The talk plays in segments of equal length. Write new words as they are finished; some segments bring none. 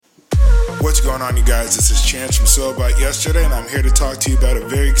What's going on, you guys? This is Chance from So About Yesterday, and I'm here to talk to you about a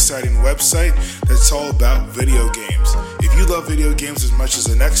very exciting website that's all about video games. If you love video games as much as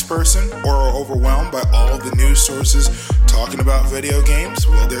the next person, or are overwhelmed by all the news sources talking about video games,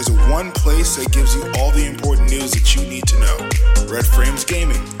 well, there's one place that gives you all the important news that you need to know. Red Frames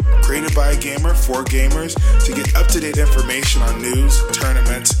Gaming. Created by a gamer for gamers to get up-to-date information on news,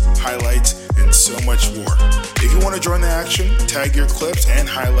 tournaments, highlights, and so much more. If you want to join the action, tag your clips and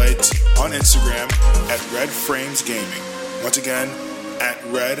highlights on Instagram at Red Frames Gaming. Once again, at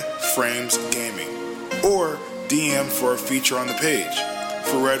Red Frames Gaming. Or DM for a feature on the page.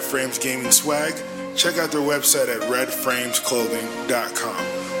 For Red Frames Gaming swag, check out their website at redframesclothing.com.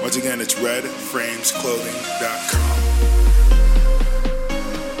 Once again, it's redframesclothing.com.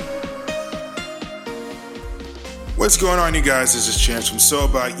 What's going on, you guys? This is Chance from So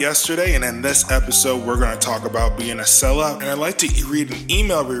About Yesterday, and in this episode, we're going to talk about being a sellout. And I'd like to read an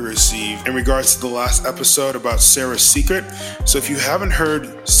email we received in regards to the last episode about Sarah's Secret. So if you haven't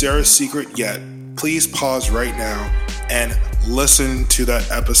heard Sarah's Secret yet, please pause right now and listen to that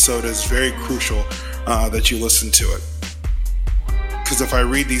episode. It's very crucial that you listen to it. Because if I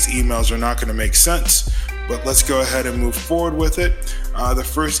read these emails, they're not going to make sense. But let's go ahead and move forward with it. The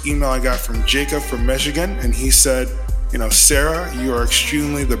first email I got from Jacob from Michigan, and he said, Sarah, you are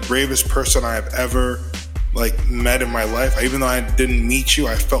extremely the bravest person I have ever met in my life. Even though I didn't meet you,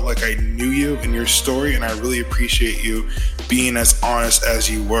 I felt like I knew you and your story, and I really appreciate you being as honest as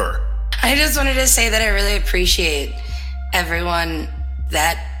you were. I just wanted to say that I really appreciate everyone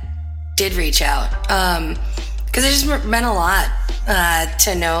that did reach out, because it just meant a lot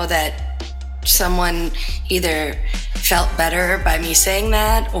to know that someone either felt better by me saying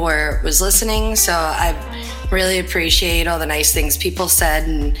that or was listening. So I really appreciate all the nice things people said,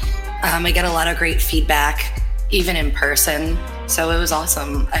 and I get a lot of great feedback even in person, so it was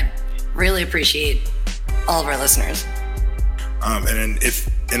awesome. I really appreciate all of our listeners. And in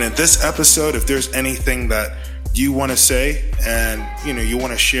this episode, if there's anything that you want to say and you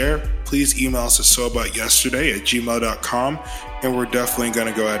want to share, please email us at soaboutyesterday@gmail.com, and we're definitely going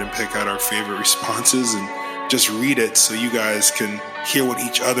to go ahead and pick out our favorite responses and just read it so you guys can hear what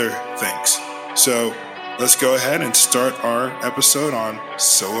each other thinks. So let's go ahead and start our episode on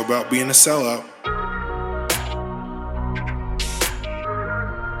So About Being a Sellout.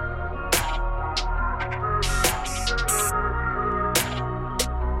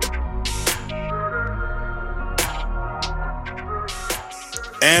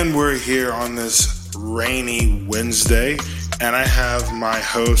 And we're here on this rainy Wednesday, and I have my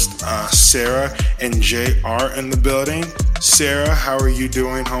host, Sarah and JR in the building. Sarah, how are you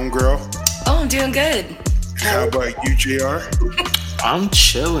doing, homegirl? Oh, I'm doing good. How about you, JR? I'm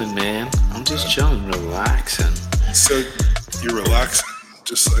chilling, man. I'm just chilling, relaxing. So, you're relaxing?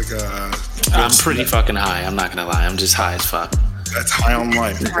 Just like I'm pretty fucking high, I'm not gonna lie. I'm just high as fuck. That's high on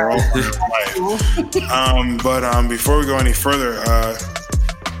life. We're all high on life. But before we go any further,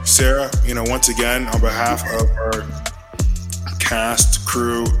 Sarah, once again, on behalf of our cast,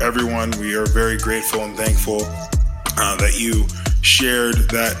 crew, everyone, we are very grateful and thankful that you shared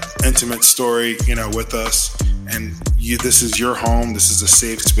that intimate story, with us. And this is your home. This is a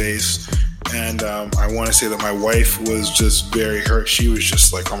safe space. And I want to say that my wife was just very hurt. She was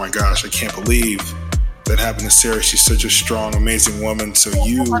just like, oh my gosh, I can't believe that happened to Sarah. She's such a strong, amazing woman. So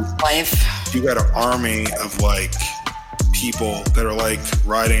you got an army of people that are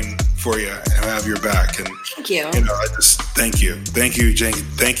riding for you and have your back. And thank you. I just thank you, Jane.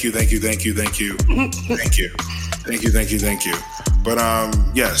 Thank you. But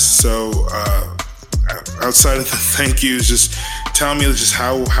yes. So outside of the thank yous, just tell me just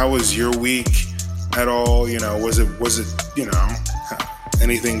how was your week at all? Was it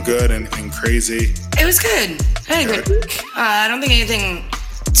anything good? Anything crazy? It was good. I had a good week. I don't think anything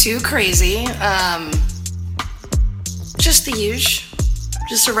too crazy. Just the usual.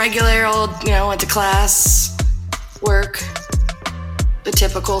 Just a regular old, went to class, work, the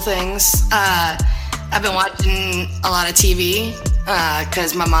typical things. I've been watching a lot of TV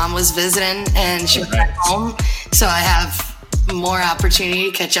because my mom was visiting and she was back home. So I have more opportunity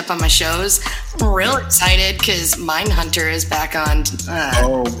to catch up on my shows. I'm real excited because Mindhunter is back on.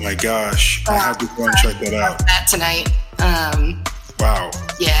 Oh my gosh. I have to go and check that out. That tonight. Wow.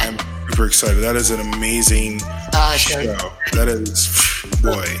 Yeah. I'm super excited. That is an amazing show. That is,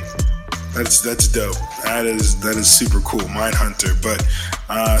 boy, that's dope. That is super cool. Mindhunter. But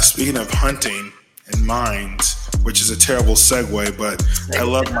speaking of hunting and minds, which is a terrible segue, but I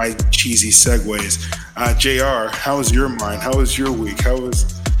love my cheesy segues. JR, how was your mind? How was your week?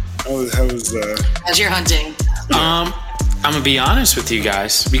 How's your hunting? I'm gonna be honest with you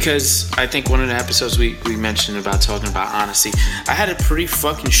guys, because I think one of the episodes we mentioned about talking about honesty, I had a pretty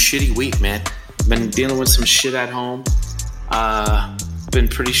fucking shitty week, man. Been dealing with some shit at home. Been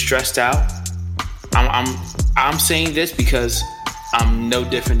pretty stressed out. I'm saying this because I'm no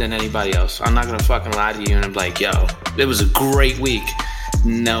different than anybody else. I'm not gonna fucking lie to you and I'm like, yo, it was a great week.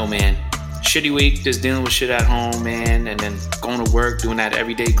 No, man. Shitty week, just dealing with shit at home, man, and then going to work, doing that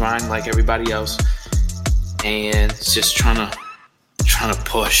everyday grind like everybody else. And just trying to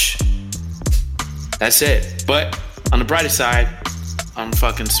push. That's it. But on the brighter side, I'm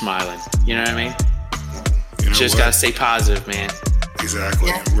fucking smiling. You know what I mean? You know just what? Gotta stay positive, man. Exactly.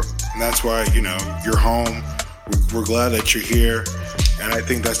 Yeah. And that's why, you're home. We're glad that you're here. And I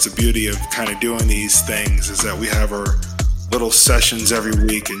think that's the beauty of kind of doing these things, is that we have our little sessions every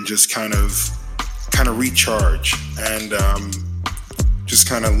week and just kind of recharge and just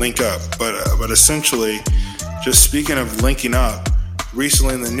kind of link up. But essentially, just speaking of linking up,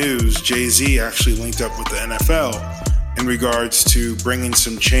 recently in the news, Jay-Z actually linked up with the NFL in regards to bringing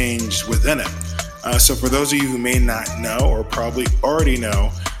some change within it. So for those of you who may not know, or probably already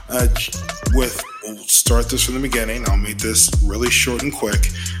know, we'll start this from the beginning. I'll make this really short and quick.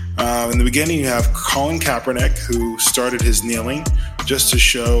 In the beginning, you have Colin Kaepernick, who started his kneeling just to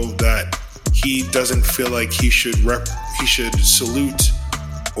show that he doesn't feel like he should salute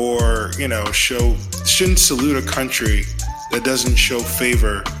or shouldn't salute a country that doesn't show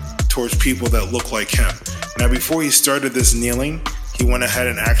favor towards people that look like him. Now, before he started this kneeling, he went ahead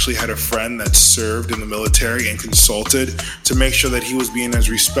and actually had a friend that served in the military and consulted to make sure that he was being as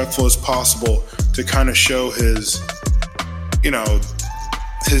respectful as possible to kind of show his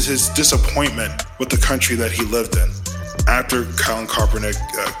disappointment with the country that he lived in. After Colin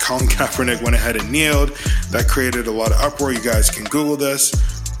Kaepernick went ahead and kneeled, that created a lot of uproar. You guys can Google this.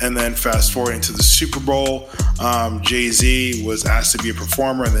 And then fast forward into the Super Bowl, Jay-Z was asked to be a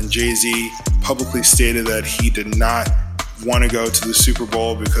performer, and then Jay-Z publicly stated that he did not want to go to the Super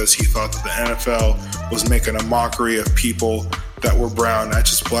Bowl because he thought that the NFL was making a mockery of people that were brown, not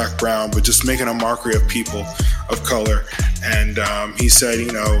just black, brown, but just making a mockery of people of color. And he said,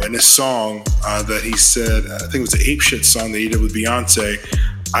 in his song that he said, I think it was the Ape Shit song that he did with Beyonce,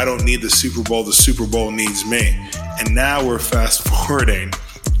 I don't need the Super Bowl needs me. And now we're fast forwarding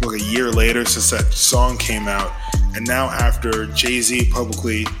like a year later since that song came out. And now after Jay-Z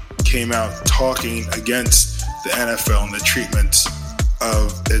publicly came out talking against the NFL and the treatment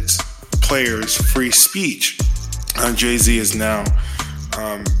of its players' free speech, Jay-Z is now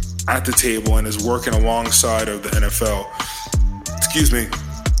at the table and is working alongside of the NFL,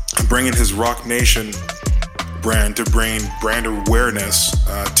 bringing his Rock Nation brand to bring brand awareness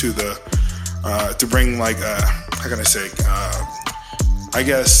to bring how can I say,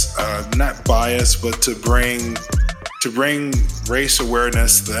 not bias, but to bring race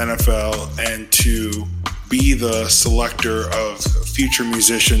awareness to the NFL and to be the selector of future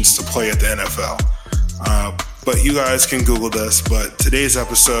musicians to play at the NFL. But you guys can Google this, but today's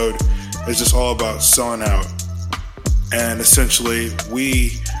episode is just all about selling out. And essentially,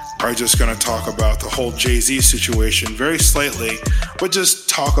 we are just going to talk about the whole Jay-Z situation very slightly, but just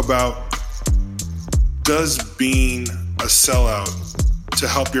talk about, does being a sellout to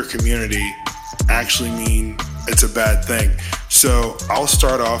help your community actually mean it's a bad thing? So I'll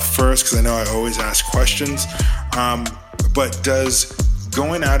start off first because I know I always ask questions. But does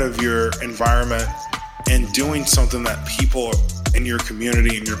going out of your environment and doing something that people in your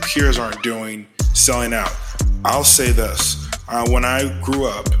community and your peers aren't doing, selling out? I'll say this. When I grew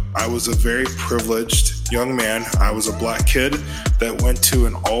up, I was a very privileged young man. I was a black kid that went to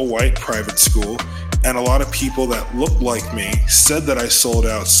an all-white private school. And a lot of people that looked like me said that I sold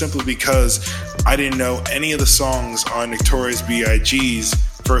out simply because I didn't know any of the songs on Notorious B.I.G.'s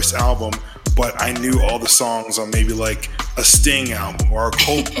first album, but I knew all the songs on maybe like a Sting album or a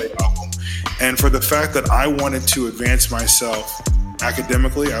Coldplay album. And for the fact that I wanted to advance myself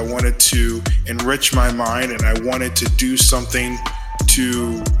academically, I wanted to enrich my mind, and I wanted to do something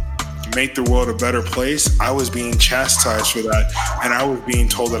to make the world a better place, I was being chastised for that, and I was being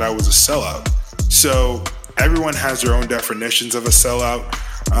told that I was a sellout. So everyone has their own definitions of a sellout.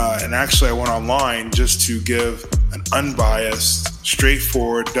 And actually, I went online just to give an unbiased,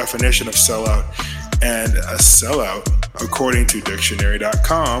 straightforward definition of sellout. And a sellout, according to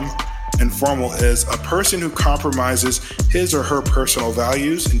dictionary.com, informal is a person who compromises his or her personal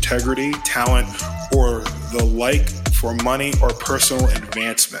values, integrity, talent, or the like for money or personal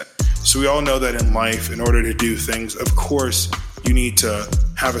advancement. So we all know that in life, in order to do things, of course, you need to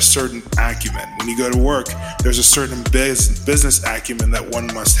have a certain acumen. When you go to work, there's a certain business acumen that one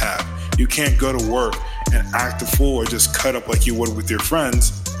must have. You can't go to work and act a fool or just cut up like you would with your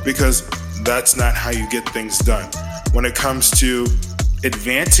friends, because that's not how you get things done. When it comes to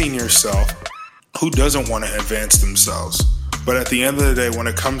advancing yourself, who doesn't want to advance themselves? But at the end of the day, when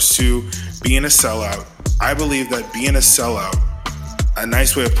it comes to being a sellout, I believe that being a sellout, a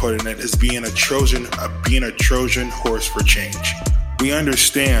nice way of putting it, is being a Trojan horse for change. We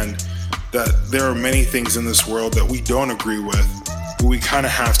understand that there are many things in this world that we don't agree with, but we kind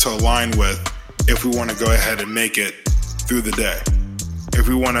of have to align with if we want to go ahead and make it through the day. If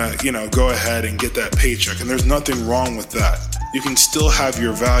we want to, go ahead and get that paycheck. And there's nothing wrong with that. You can still have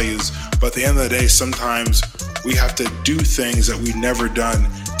your values, but at the end of the day, sometimes we have to do things that we've never done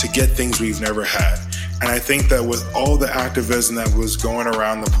to get things we've never had. And I think that with all the activism that was going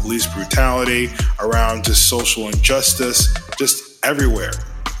around the police brutality, around just social injustice, just everywhere,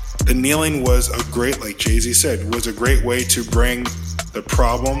 the kneeling was a great, like Jay-Z said, was a great way to bring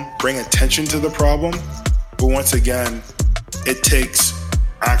attention to the problem. But once again, it takes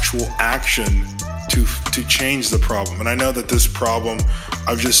actual action to change the problem. And I know that this problem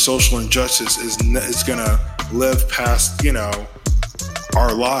of just social injustice is going to live past,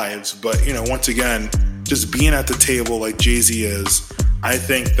 our lives. But, once again, just being at the table like Jay-Z is, I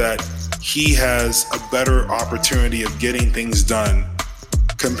think that he has a better opportunity of getting things done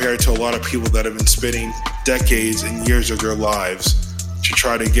compared to a lot of people that have been spending decades and years of their lives to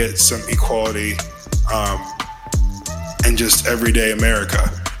try to get some equality in just everyday America.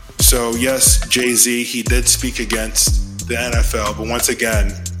 So yes, Jay-Z, he did speak against the NFL, but once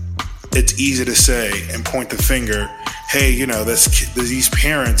again, it's easy to say and point the finger, hey, these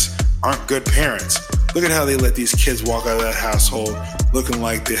parents aren't good parents. Look at how they let these kids walk out of that household looking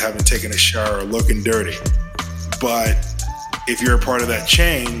like they haven't taken a shower or looking dirty. But if you're a part of that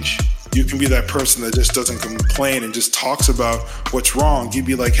change, you can be that person that just doesn't complain and just talks about what's wrong. You'd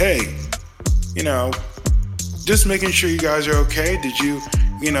be like, hey, just making sure you guys are okay. Did you,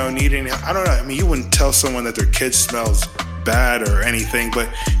 need any, I don't know. I mean, you wouldn't tell someone that their kid smells bad or anything, but,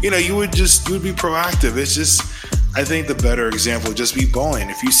 you would be proactive. It's just, I think the better example would just be bullying.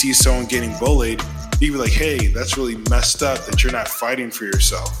 If you see someone getting bullied, you'd be like, hey, that's really messed up that you're not fighting for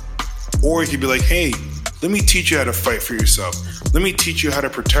yourself. Or you could be like, hey, let me teach you how to fight for yourself. Let me teach you how to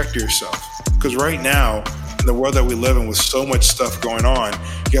protect yourself. Because right now, in the world that we live in with so much stuff going on,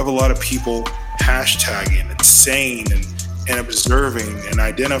 you have a lot of people hashtagging and saying and observing and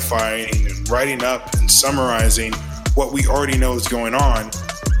identifying and writing up and summarizing what we already know is going on.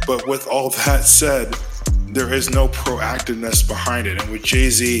 But with all that said, there is no proactiveness behind it. And with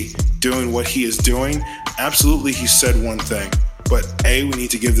Jay-Z doing what he is doing, absolutely he said one thing. But A, we need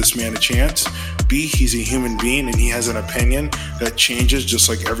to give this man a chance. B, he's a human being and he has an opinion that changes just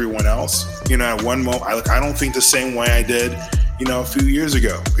like everyone else. At one moment, I don't think the same way I did, a few years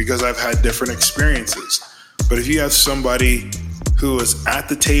ago, because I've had different experiences. But if you have somebody who is at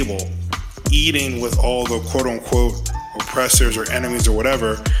the table eating with all the quote unquote oppressors or enemies or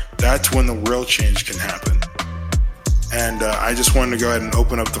whatever, that's when the real change can happen. And I just wanted to go ahead and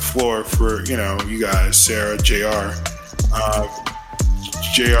open up the floor for, you guys, Sarah, JR.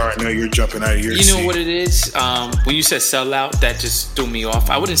 JR, I know you're jumping out of your seat. You know what it is? When you said sellout, that just threw me off.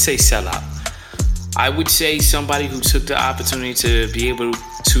 I wouldn't say sellout. I would say somebody who took the opportunity to be able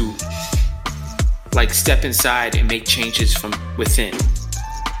to step inside and make changes from within.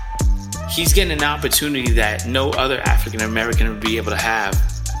 He's getting an opportunity that no other African American would be able to have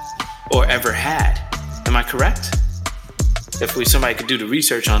or ever had. Am I correct? If somebody could do the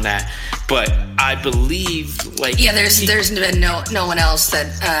research on that. But I believe there's been no one else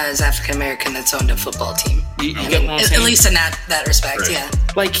that is African American that's owned a football team. You get what I'm saying? At least in that respect, right. Yeah.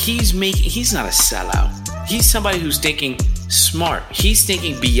 He's not a sellout. He's somebody who's thinking smart. He's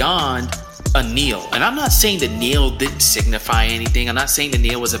thinking beyond a kneel. And I'm not saying that kneel didn't signify anything. I'm not saying the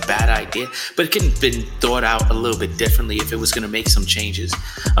kneel was a bad idea, but it could have been thought out a little bit differently if it was going to make some changes.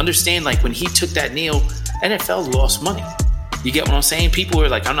 Understand, when he took that kneel, NFL lost money. You get what I'm saying? People were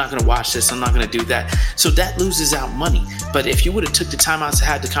like, I'm not going to watch this. I'm not going to do that. So that loses out money. But if you would have took the time out to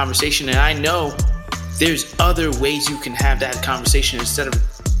have the conversation, and I know there's other ways you can have that conversation instead of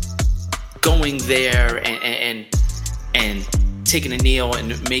going there and taking a kneel and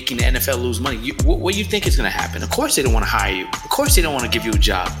making the NFL lose money. What do you think is going to happen? Of course they don't want to hire you. Of course they don't want to give you a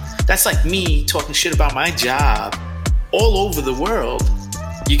job. That's like me talking shit about my job all over the world.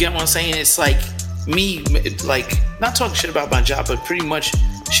 You get what I'm saying? It's like me, not talking shit about my job, but pretty much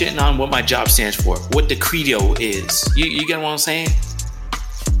shitting on what my job stands for, what the credo is. You get what I'm saying?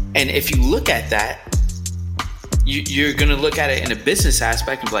 And if you look at that, you're going to look at it in a business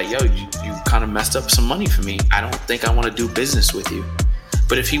aspect and be like, yo, you kind of messed up some money for me. I don't think I want to do business with you.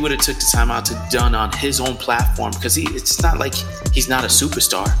 But if he would have took the time out to done on his own platform, because it's not like he's not a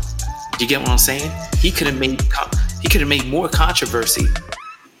superstar. You get what I'm saying? He could have made more controversy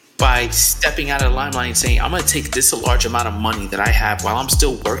by stepping out of the limelight and saying, I'm going to take this a large amount of money that I have while I'm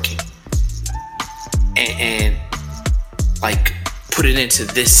still working and like put it into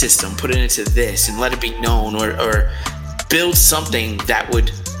this system, put it into this, and let it be known, or build something that would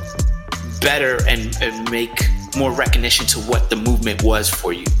better and make more recognition to what the movement was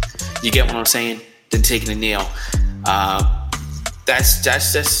for you. You get what I'm saying? Than taking a kneel. That's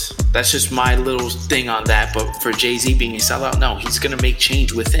just my little thing on that. But for Jay-Z being a sellout, no, he's gonna make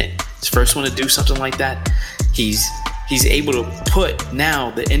change within. His first one to do something like that. He's able to put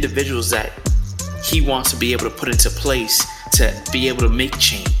now the individuals that he wants to be able to put into place to be able to make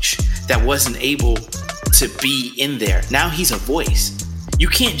change that wasn't able to be in there. Now he's a voice. You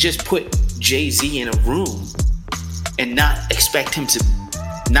can't just put Jay-Z in a room and not expect him to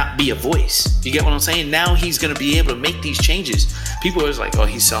not be a voice. You get what I'm saying? Now he's going to be able to make these changes. People are just like, oh,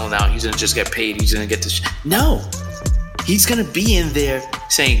 he's selling out. He's going to just get paid. He's going to get this. No. He's going to be in there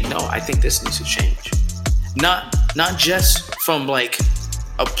saying, no, I think this needs to change. Not just from like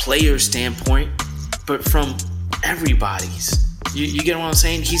a player standpoint, but from everybody's. You get what I'm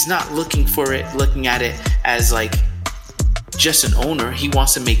saying? He's not looking at it as like just an owner. He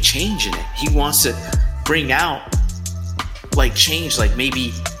wants to make change in it. He wants to bring out like change, like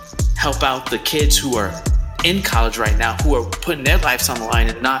maybe help out the kids who are in college right now, who are putting their lives on the line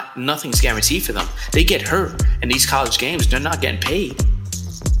and nothing's guaranteed for them. They get hurt in these college games. They're not getting paid.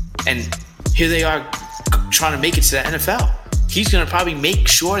 And here they are trying to make it to the NFL. He's going to probably make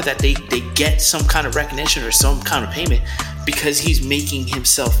sure that they get some kind of recognition or some kind of payment because he's making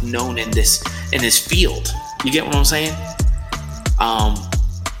himself known in this field. You get what I'm saying?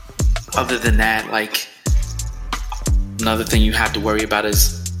 Other than that, like, another thing you have to worry about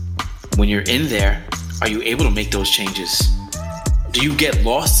is when you're in there, are you able to make those changes? Do you get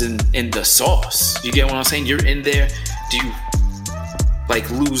lost in the sauce? You get what I'm saying? You're in there. Do you like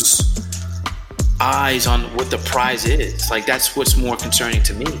lose eyes on what the prize is? Like, that's what's more concerning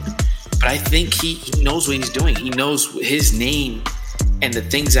to me. But I think he knows what he's doing. He knows his name and the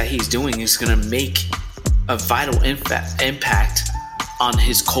things that he's doing is going to make a vital impact on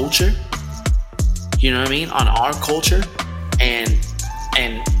his culture. You know what I mean? On our culture and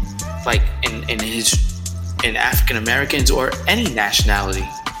like in African Americans or any nationality.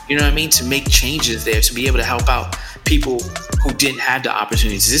 You know what I mean? To make changes there, to be able to help out people who didn't have the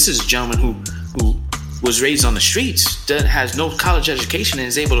opportunities. This is a gentleman who was raised on the streets, has no college education, and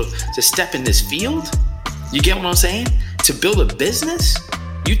is able to step in this field. You get what I'm saying? To build a business?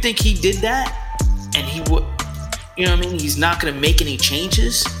 You think he did that? And he would, you know what I mean? He's not going to make any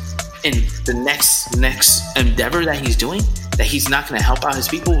changes in the next endeavor that he's doing? That he's not going to help out his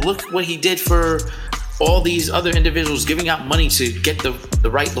people? Look what he did for all these other individuals, giving out money to get the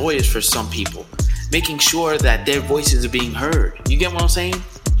right lawyers for some people, making sure that their voices are being heard. You get what I'm saying?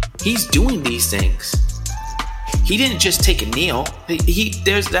 He's doing these things. He didn't just take a kneel.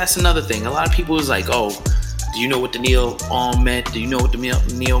 That's another thing. A lot of people was like, oh, do you know what the kneel meant? Do you know what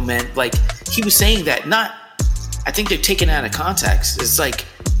the kneel meant? Like, he was saying that, I think they're taking it out of context. It's like,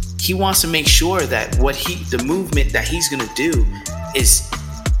 he wants to make sure that the movement that he's going to do is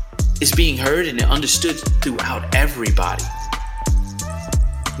being heard and understood throughout everybody.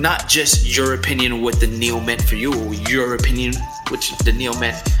 Not just your opinion of what the kneel meant for you, or your opinion which the kneel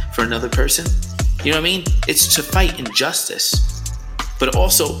meant for another person. You know what I mean? It's to fight injustice. But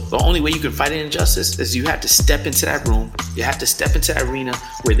also, the only way you can fight injustice is you have to step into that room. You have to step into that arena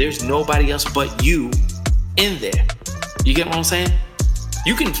where there's nobody else but you in there. You get what I'm saying?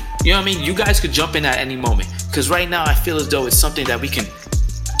 You can, you know what I mean? You guys could jump in at any moment. Because right now, I feel as though it's something that we can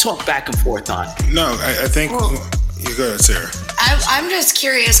talk back and forth on. No, I think... Well, you go ahead, Sarah. I'm just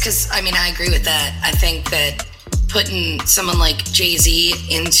curious because, I mean, I agree with that. I think that putting someone like Jay-Z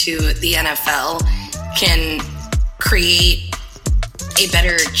into the NFL can create a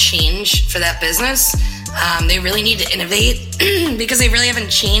better change for that business. They really need to innovate because they really haven't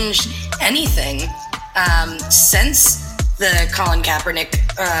changed anything since the Colin Kaepernick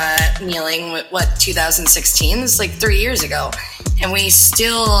kneeling, 2016? It's like 3 years ago. And we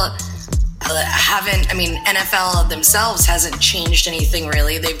still haven't, I mean, NFL themselves hasn't changed anything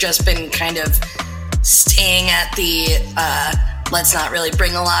really. They've just been kind of staying at the let's not really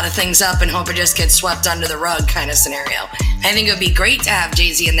bring a lot of things up and hope it just gets swept under the rug kind of scenario. I think it would be great to have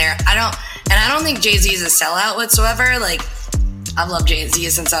Jay-Z in there. I don't think Jay-Z is a sellout whatsoever. Like, I've loved Jay-Z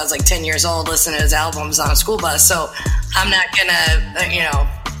since I was like 10 years old, listening to his albums on a school bus. So I'm not gonna,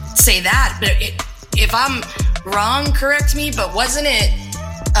 say that. But if I'm wrong, correct me. But wasn't it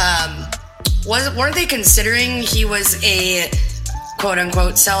weren't they considering he was a quote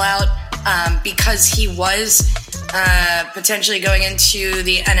unquote sellout because he was potentially going into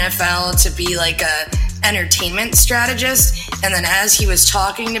the NFL to be like a entertainment strategist, and then as he was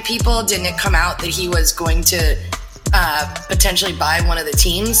talking to people, didn't it come out that he was going to potentially buy one of the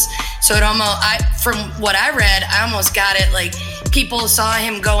teams? So it from what I read, I almost got it like people saw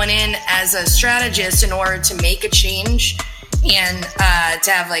him going in as a strategist in order to make a change and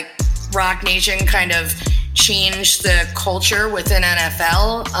to have like Rock Nation kind of change the culture within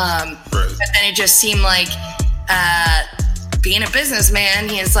NFL. But then it just seemed like being a businessman,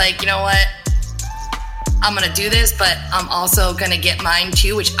 he's like, you know what? I'm going to do this, but I'm also going to get mine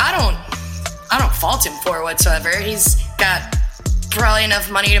too, which I don't fault him for whatsoever. He's got probably enough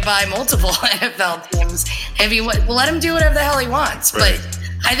money to buy multiple NFL teams. If he let him do whatever the hell he wants. Right. But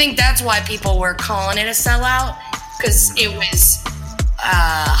I think that's why people were calling it a sellout, because it was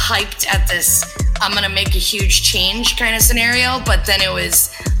hyped at this, I'm going to make a huge change kind of scenario, but then it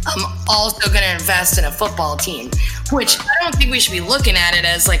was, I'm also going to invest in a football team, which I don't think we should be looking at it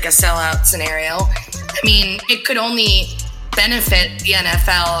as like a sellout scenario. I mean, it could only benefit the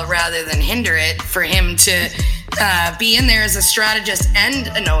NFL rather than hinder it for him to be in there as a strategist and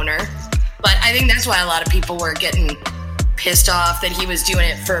an owner. But I think that's why a lot of people were getting pissed off that he was doing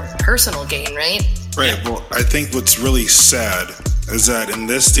it for personal gain, right? Right. Well, I think what's really sad is that in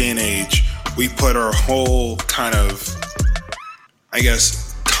this day and age, we put our whole kind of, I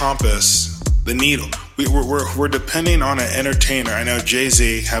guess, compass, the needle. We're depending on an entertainer. I know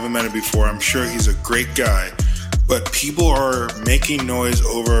Jay-Z, haven't met him before. I'm sure he's a great guy. But people are making noise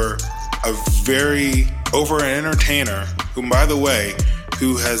over an entertainer who, by the way,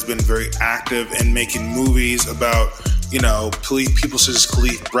 who has been very active in making movies about, people such as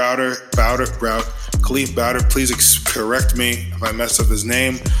Khalif Browder, please correct me if I mess up his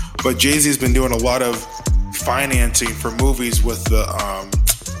name. But Jay-Z's been doing a lot of financing for movies with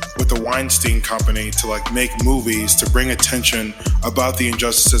the Weinstein Company to like make movies to bring attention about the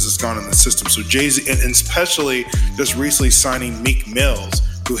injustices that's gone in the system. So Jay-Z, and especially just recently signing Meek Mills,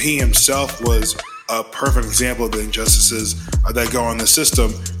 who he himself was a perfect example of the injustices that go on in the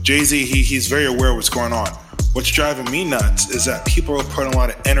system. Jay-Z, he's very aware of what's going on. What's driving me nuts is that people are putting a lot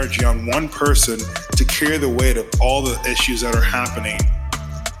of energy on one person to carry the weight of all the issues that are happening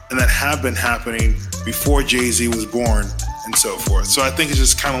and that have been happening before Jay-Z was born and so forth. So I think it's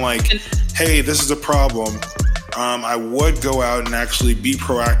just kind of like, hey, this is a problem. I would go out and actually be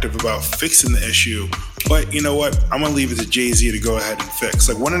proactive about fixing the issue, but you know what? I'm gonna leave it to Jay-Z to go ahead and fix.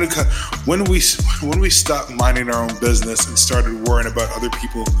 Like when we stopped minding our own business and started worrying about other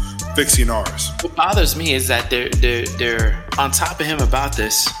people fixing ours? What bothers me is that they're on top of him about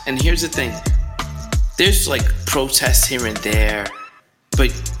this. And here's the thing: there's like protests here and there, but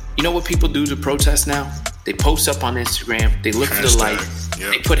you know what people do to protest now? They post up on Instagram, they look for the likes,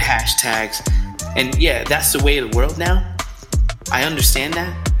 they put hashtags, and yeah, that's the way of the world now. I understand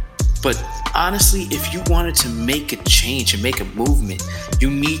that, but honestly, if you wanted to make a change and make a movement,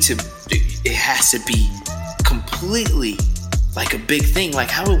 it has to be completely like a big thing, like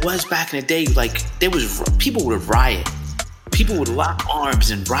how it was back in the day. Like people would riot, people would lock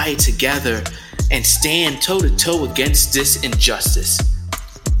arms and riot together and stand toe to toe against this injustice,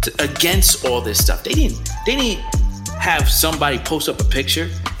 against all this stuff. They didn't have somebody post up a picture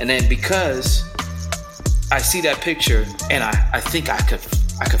and then because I see that picture and I think I could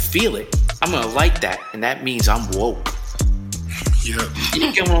feel it, I'm gonna like that, and that means I'm woke. Yeah.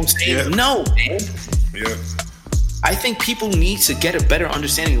 You get what I'm saying? Yeah. No, man. Yeah. I think people need to get a better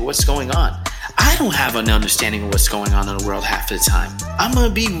understanding of what's going on. I don't have an understanding of what's going on in the world half the time. I'm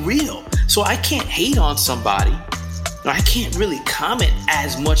gonna be real. So I can't hate on somebody. I can't really comment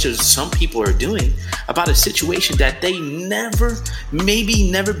as much as some people are doing about a situation that they never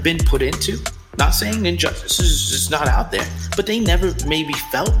been put into. Not saying injustice is just not out there, but they never maybe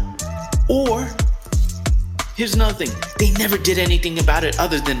felt. Or, here's another thing, they never did anything about it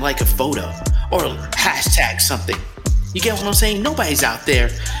other than like a photo or hashtag something. You get what I'm saying? Nobody's out there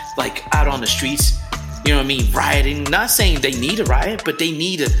like out on the streets, you know what I mean, rioting. Not saying they need a riot, but they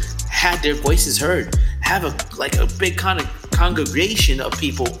need to have their voices heard. Have a big kind of congregation of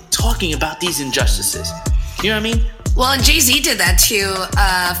people talking about these injustices. You know what I mean? Well, and Jay-Z did that too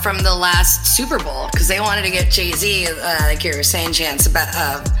from the last Super Bowl, because they wanted to get Jay-Z, like you were saying, Chance, about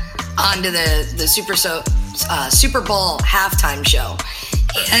onto the Super Bowl halftime show,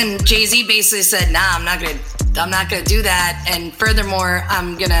 and Jay-Z basically said, "Nah, I'm not gonna do that, and furthermore,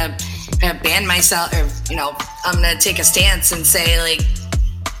 I'm gonna ban myself, or I'm gonna take a stance and say like."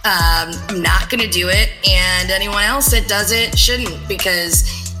 I'm not going to do it, and anyone else that does it shouldn't, because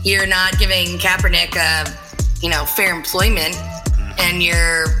you're not giving Kaepernick fair employment, and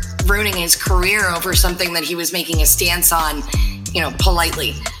you're ruining his career over something that he was making a stance on,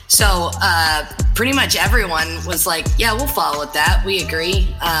 politely. So pretty much everyone was like, yeah, we'll follow with that. We agree.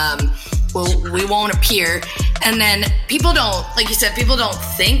 We won't appear. And then people don't, like you said, people don't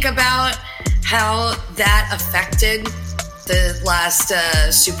think about how that affected the last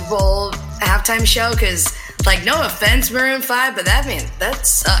Super Bowl halftime show. Because, like, no offense, Maroon 5, but that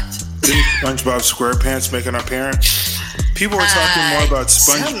sucked. Didn't SpongeBob SquarePants make an appearance? People were talking more about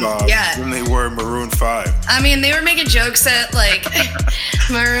SpongeBob than they were Maroon 5. I mean, they were making jokes that, like,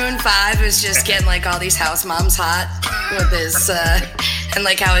 Maroon 5 was just getting, like, all these house moms hot with his, and,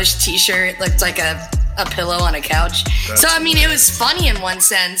 like, how his t-shirt looked like a pillow on a couch. So, I mean, it was funny in one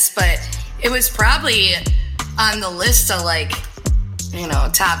sense, but it was probably on the list of, like,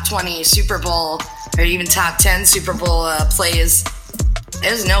 top 20 Super Bowl or even top 10 Super Bowl plays. It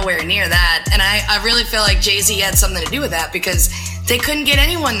was nowhere near that. And I really feel like Jay-Z had something to do with that, because they couldn't get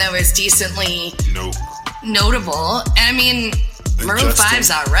anyone that was decently notable. And I mean, Maroon 5's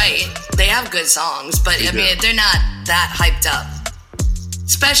all right. They have good songs, but I mean, they're not that hyped up.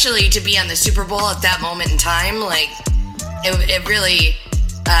 Especially to be on the Super Bowl at that moment in time. Like, it really,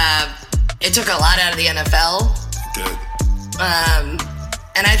 it took a lot out of the NFL. It did.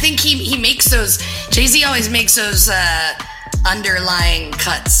 And I think he makes those, Jay-Z always makes those, underlying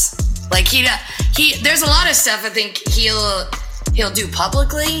cuts. Like he there's a lot of stuff I think he'll do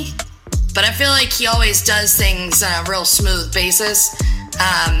publicly, but I feel like he always does things on a real smooth basis.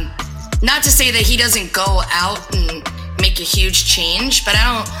 Not to say that he doesn't go out and make a huge change, but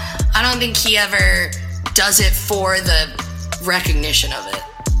I don't think he ever does it for the recognition of it.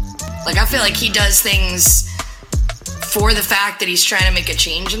 Like, I feel like he does things for the fact that he's trying to make a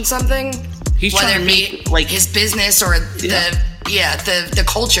change in something. He's whether trying to it be make, like, his business or the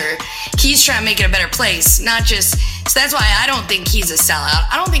culture. He's trying to make it a better place, not just. So that's why I don't think he's a sellout.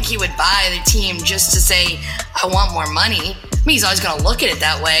 I don't think he would buy the team just to say, I want more money. I mean, he's always going to look at it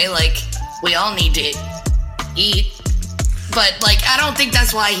that way. Like, we all need to eat. But, like, I don't think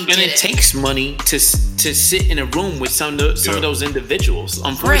that's why he did it. And it takes money to sit in a room with some of those individuals.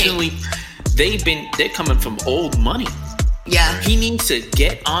 Unfortunately, they're coming from old money. Yeah. He needs to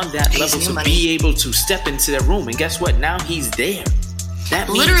get on that level to be able to step into that room. And guess what? Now he's there. That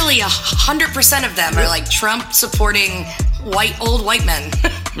means literally 100% of them are like Trump supporting old white men.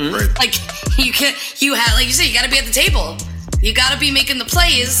 Right. Like, you have, like you said, you got to be at the table. You got to be making the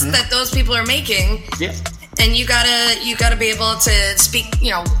plays that those people are making. Yeah. And you gotta be able to speak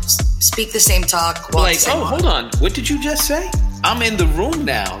the same talk. Like, oh, hold on. What did you just say? I'm in the room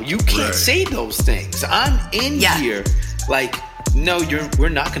now. You can't say those things. I'm in here. Like, no, we're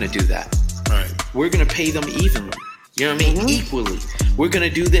not going to do that. Right. We're going to pay them evenly. You know what I mean? Equally. We're going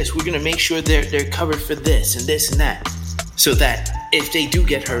to do this. We're going to make sure they're covered for this and this and that. So that if they do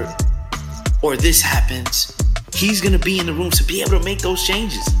get hurt or this happens, he's going to be in the room to be able to make those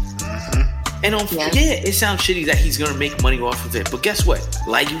changes. And it sounds shitty that he's going to make money off of it. But guess what?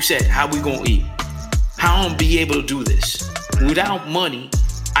 Like you said, how we going to eat? How I'm going to be able to do this? Without money,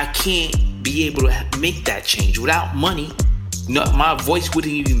 I can't be able to make that change. Without money, my voice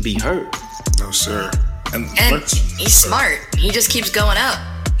wouldn't even be heard. No, sir. And he's smart. He just keeps going up.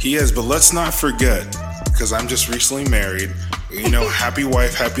 He is, but let's not forget, because I'm just recently married, happy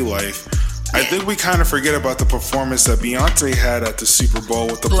wife, happy life. I think we kind of forget about the performance that Beyonce had at the Super Bowl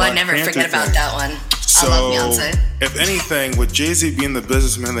with the Black Panther I never forget about that one. So, I love Beyonce. If anything, with Jay-Z being the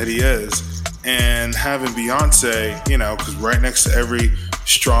businessman that he is, and having Beyonce, because right next to every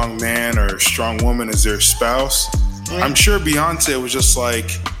strong man or strong woman is their spouse, I'm sure Beyonce was just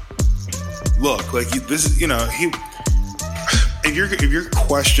like, look, like this is, if you're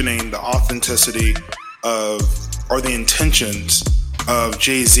questioning the authenticity of or the intentions of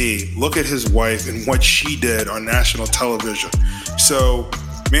Jay-Z, look at his wife and what she did on national television. So,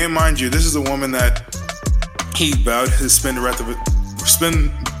 may I mind you, this is a woman that he vowed to spend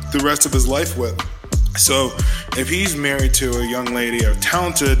the rest of his life with. So, if he's married to a young lady, a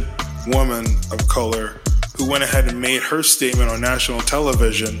talented woman of color who went ahead and made her statement on national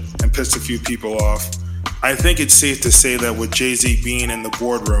television and pissed a few people off, I think it's safe to say that with Jay-Z being in the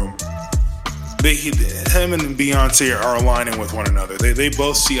boardroom, him and Beyonce are aligning with one another. They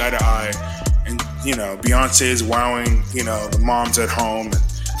both see eye to eye. And, Beyonce is wowing, the moms at home. And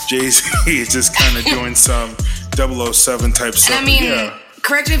Jay-Z is just kind of doing some 007 type stuff. And I mean,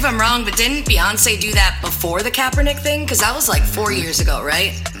 correct me if I'm wrong, but didn't Beyonce do that before the Kaepernick thing? Because that was like 4 years ago,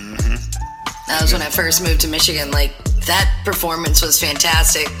 right? That was when I first moved to Michigan. Like, that performance was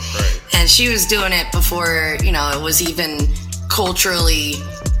fantastic. Right. And she was doing it before, it was even culturally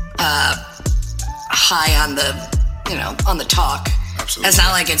high on the talk. Absolutely. It's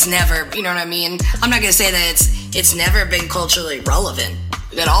not like it's never, you know what I mean? I'm not going to say that it's never been culturally relevant.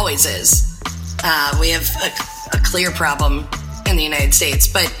 It always is. We have a clear problem in the United States,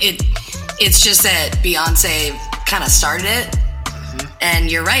 but it's just that Beyonce kind of started it. Mm-hmm.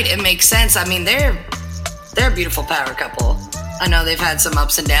 And you're right, it makes sense. I mean, they're a beautiful power couple. I know they've had some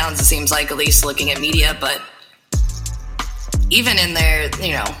ups and downs, it seems like, at least looking at media, but even in their,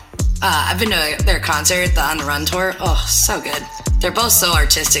 I've been to their concert, the On the Run tour. Oh, so good. They're both so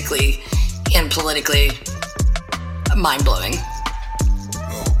artistically and politically mind-blowing.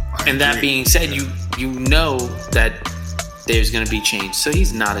 And that being said, you know that there's going to be change. So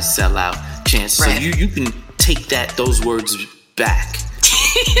he's not a sellout, Chance. So Right. you can take those words back.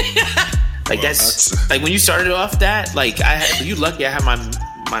 Like that's like when you started off that, like you lucky I had my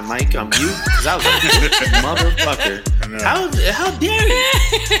mic on mute because I was like, motherfucker, how dare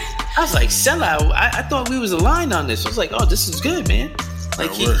you? I was like, sellout. I thought we was aligned on this. I was like, oh, this is good, man.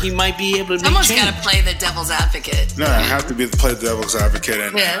 Like he might be able to make Someone's change. got to play the devil's advocate. No, I have to play the devil's advocate,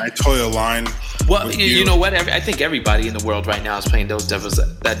 and I totally align. Well, with you know what? I think everybody in the world right now is playing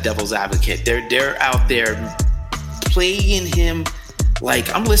that devil's advocate. They're out there playing him.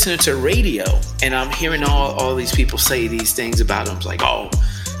 Like, I'm listening to radio and I'm hearing all these people say these things about him. It's like, oh,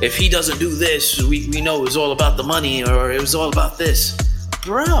 if he doesn't do this, we know it's all about the money, or it was all about this.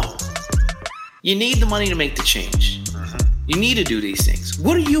 Bro, you need the money to make the change. You need to do these things.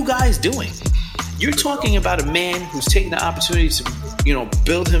 What are you guys doing? You're talking about a man who's taking the opportunity to,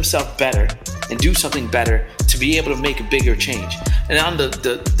 build himself better and do something better to be able to make a bigger change. And on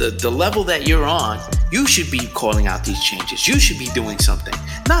the level that you're on, you should be calling out these changes. You should be doing something.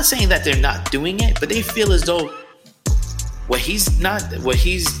 Not saying that they're not doing it, but they feel as though what he's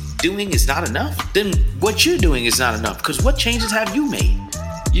doing is not enough. Then what you're doing is not enough. Because what changes have you made?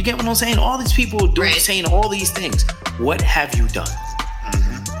 You get what I'm saying? All these people doing, saying all these things. What have you done?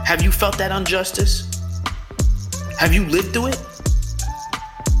 Mm-hmm. Have you felt that injustice? Have you lived through it?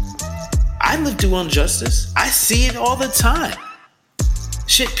 I live through injustice. I see it all the time.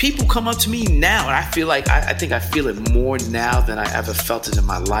 Shit, people come up to me now, and I feel like I think I feel it more now than I ever felt it in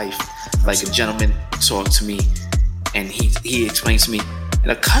my life. Like a gentleman talked to me, and he explained to me,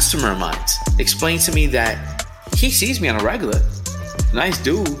 and a customer of mine explained to me that he sees me on a regular. Nice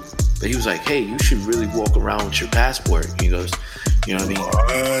dude, but he was like, hey, you should really walk around with your passport. He goes, you know what I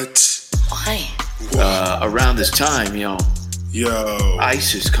mean? What? Why? Around this time, Yo.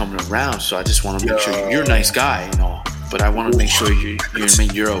 ICE is coming around, so I just want to make sure you're a nice guy, but I want to make sure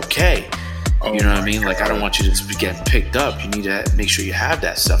you're okay. You know what I mean? Like, I don't want you to get picked up. You need to make sure you have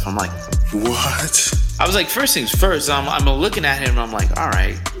that stuff. I'm like, what? I was like, first things first. I'm looking at him, and I'm like, all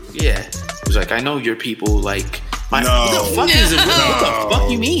right, yeah. He was like, I know your people, like, what the fuck is it? What the fuck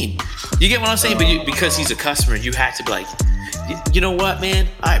you mean? You get what I'm saying? But because he's a customer, you have to be like, you know what, man?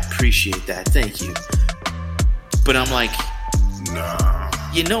 I appreciate that. Thank you. But I'm like,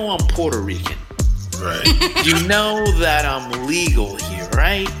 I'm Puerto Rican. Right. You know that I'm legal here,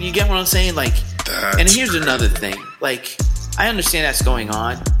 right? You get what I'm saying? Like, and here's another thing. Like, I understand that's going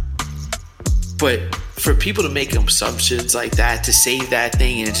on, but for people to make assumptions like that, to say that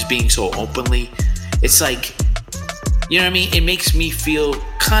thing, and it's being so openly, it's like, you know what I mean? It makes me feel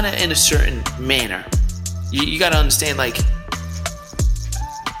kind of in a certain manner. You got to understand, like,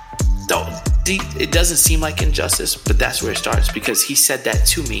 it doesn't seem like injustice, but that's where it starts, because he said that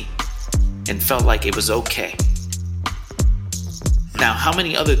to me and felt like it was okay. Now, how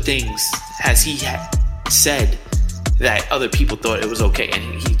many other things has he said that other people thought it was okay,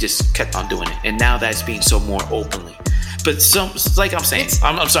 and he just kept on doing it, and now that's being so more openly? But like I'm saying,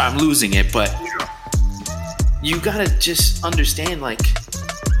 I'm sorry, I'm losing it, but you gotta just understand, like,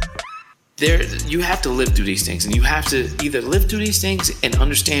 you have to live through these things, and you have to either live through these things and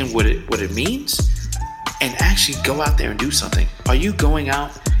understand what it means, and actually go out there and do something. Are you going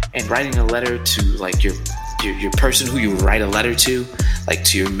out and writing a letter to, like, your person who you write a letter to, like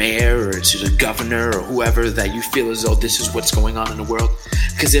to your mayor or to the governor or whoever that you feel as though this is what's going on in the world?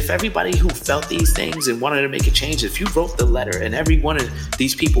 Because if everybody who felt these things and wanted to make a change, if you wrote the letter, and every one of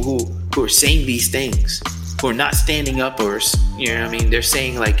these people who are saying these things, who are not standing up, or, you know what I mean, they're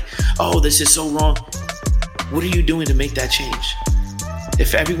saying like, oh, this is so wrong, what are you doing to make that change?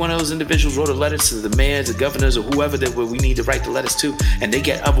 If every one of those individuals wrote a letter to the mayors, the governors, or whoever that we need to write the letters to, and they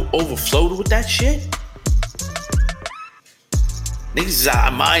get overflowed with that shit,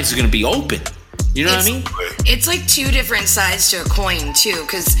 niggas' minds are gonna be open. You know what I mean? It's like two different sides to a coin too,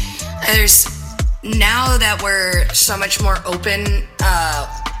 because there's, now that we're so much more open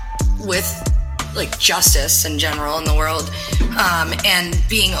with, like, justice in general in the world, and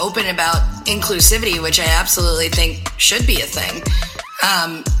being open about inclusivity, which I absolutely think should be a thing.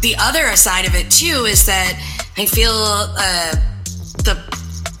 The other side of it too is that I feel the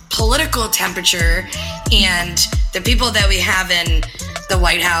political temperature and the people that we have in the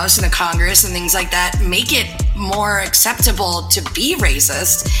White House and the Congress and things like that make it more acceptable to be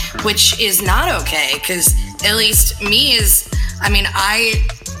racist, which is not okay. Because at least I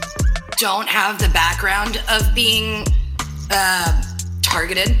don't have the background of being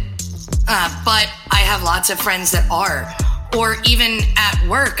targeted, but I have lots of friends that are. Or even at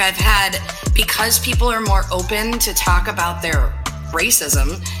work, I've had, because people are more open to talk about their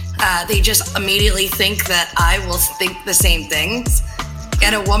racism, they just immediately think that I will think the same things.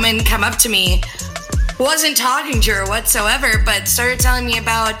 Had a woman come up to me, wasn't talking to her whatsoever, but started telling me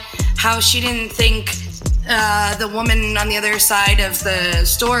about how she didn't think the woman on the other side of the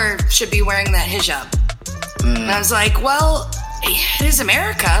store should be wearing that hijab. And I was like, well, it is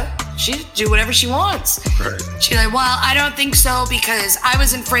America. She should do whatever she wants. Right. She's like, well, I don't think so because I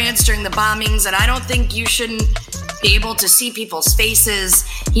was in France during the bombings and I don't think you shouldn't be able to see people's faces.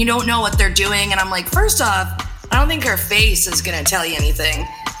 You don't know what they're doing. And I'm like, first off, I don't think her face is going to tell you anything.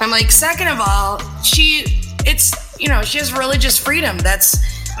 I'm like, second of all, she has religious freedom.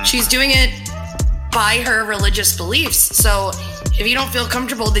 She's doing it by her religious beliefs. So if you don't feel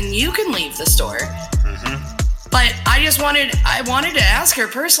comfortable, then you can leave the store. But I wanted to ask her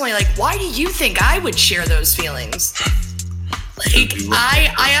personally, like, why do you think I would share those feelings? Like,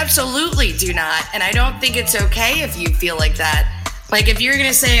 I absolutely do not. And I don't think it's okay if you feel like that. Like, if you're going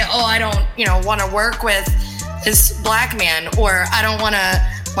to say, oh, I don't, want to work with this black man, or I don't want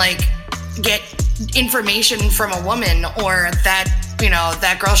to, like, get information from a woman, or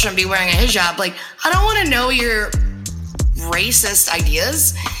that girl shouldn't be wearing a hijab. Like, I don't want to know your racist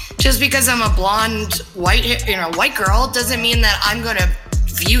ideas. Just because I'm a blonde white girl doesn't mean that I'm going to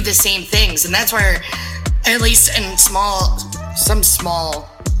view the same things. And that's where, at least in some small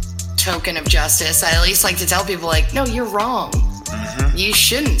token of justice, I at least like to tell people, like, no, you're wrong. You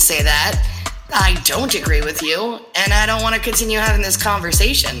shouldn't say that. I don't agree with you, and I don't want to continue having this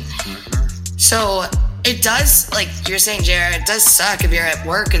conversation. So it does, like you're saying, Jared, it does suck if you're at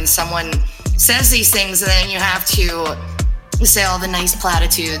work and someone says these things, and then you have to say all the nice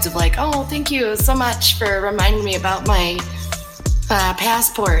platitudes of like, oh, thank you so much for reminding me about my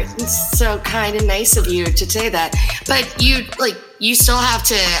passport. It's so kind and nice of you to say that. But you still have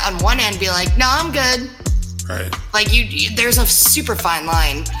to, on one end, be like, no, I'm good. Right. Like there's a super fine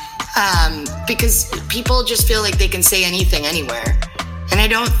line, because people just feel like they can say anything anywhere. And I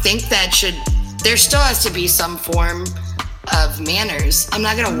don't think there still has to be some form of manners. I'm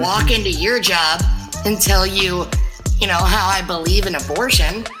not going to walk into your job and tell you, how I believe in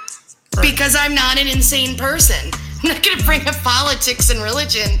abortion, because I'm not an insane person. I'm not going to bring up politics and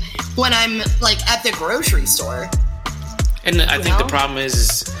religion when I'm like at the grocery store. And I think the problem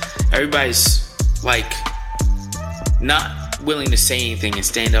is everybody's like not willing to say anything and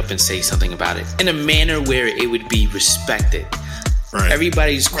stand up and say something about it in a manner where it would be respected. Right.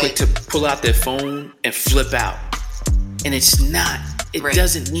 Everybody's quick to pull out their phone and flip out. And it's not. It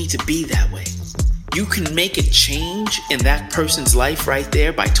doesn't need to be that way. You can make a change in that person's life right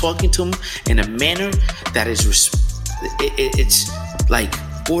there by talking to them in a manner that is, it's like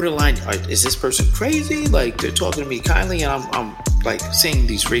borderline. Is this person crazy? Like, they're talking to me kindly and I'm like saying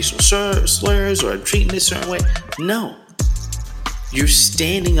these racial slurs, or I'm treating this a certain way. No. You're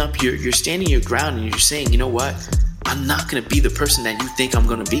standing up, you're standing your ground, and you're saying, you know what? I'm not going to be the person that you think I'm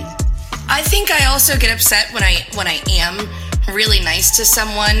going to be. I think I also get upset when I am really nice to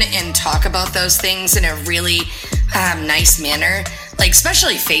someone and talk about those things in a really nice manner, like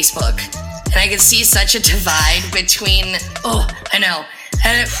especially Facebook. And I can see such a divide between,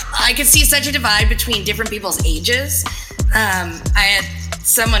 I could see such a divide between different people's ages. I had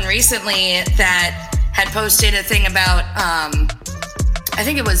someone recently that had posted a thing about, I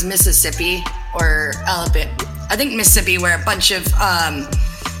think it was Mississippi or Alabama. I think Mississippi, where a bunch of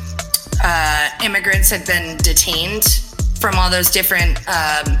immigrants had been detained from all those different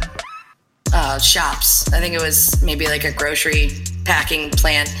shops. I think it was maybe like a grocery packing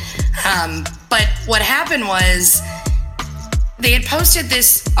plant. But what happened was they had posted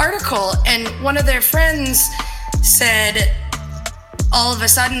this article, and one of their friends said all of a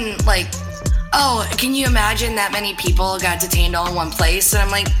sudden, like, oh, can you imagine that many people got detained all in one place? And I'm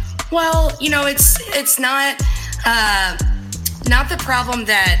like, well, it's not the problem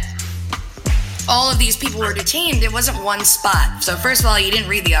that all of these people were detained. It wasn't one spot. So first of all, you didn't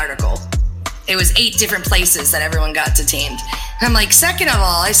read the article. It was 8 different places that everyone got detained. And I'm like, second of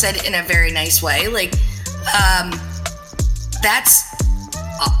all, I said in a very nice way, like,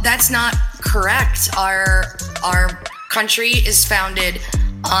 that's not correct. Our country is founded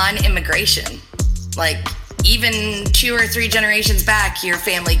on immigration. Like, even 2 or 3 generations back, your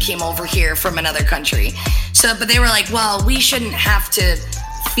family came over here from another country. So, but they were like, well, we shouldn't have to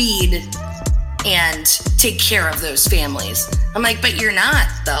feed and take care of those families. I'm like, but you're not,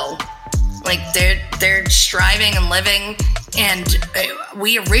 though. Like, they're striving and living, and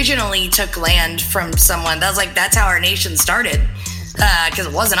we originally took land from someone. That's how our nation started, because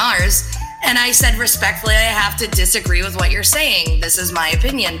it wasn't ours. And I said, respectfully, I have to disagree with what you're saying. This is my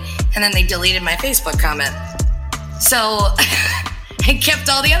opinion. And then they deleted my Facebook comment. So I kept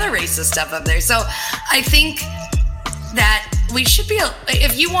all the other racist stuff up there. So I think that we should be,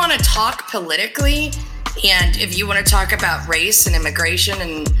 if you want to talk politically, and if you want to talk about race and immigration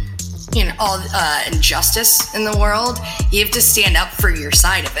and, you know, all injustice in the world, you have to stand up for your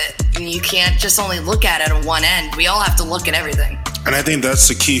side of it. And you can't just only look at it on one end. We all have to look at everything. And I think that's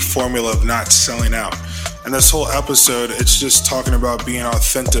the key formula of not selling out. And this whole episode, it's just talking about being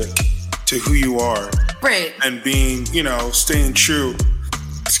authentic to who you are. Right. And being, you know, staying true,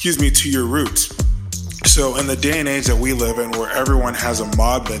 to your roots. So in the day and age that we live in, where everyone has a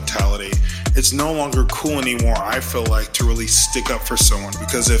mob mentality, it's no longer cool anymore, I feel like, to really stick up for someone.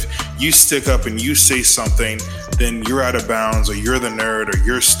 Because if you stick up and you say something, then you're out of bounds, or you're the nerd, or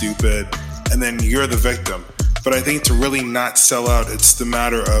you're stupid, and then you're the victim. But I think to really not sell out, it's the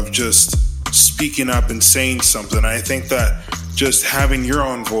matter of just speaking up and saying something. I think that just having your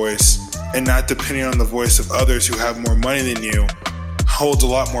own voice and not depending on the voice of others who have more money than you holds a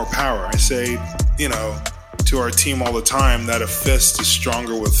lot more power. I say, you know, to our team all the time that a fist is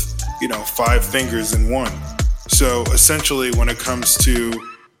stronger with, 5 fingers than one. So essentially, when it comes to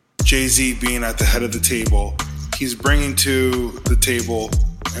Jay-Z being at the head of the table, he's bringing to the table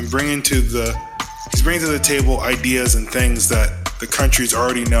ideas and things that the country's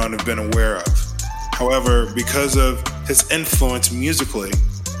already known and been aware of. However, because of his influence musically,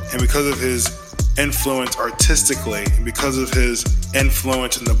 and because of his influence artistically, and because of his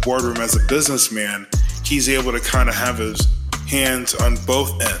influence in the boardroom as a businessman, he's able to kind of have his hands on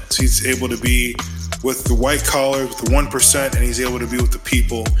both ends. He's able to be with the white collar, with the 1%, and he's able to be with the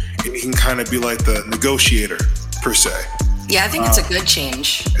people, and he can kind of be like the negotiator, per se. Yeah, I think it's a good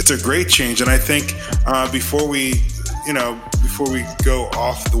change. It's a great change, and I think before we go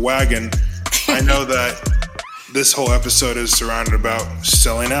off the wagon, I know that this whole episode is surrounded about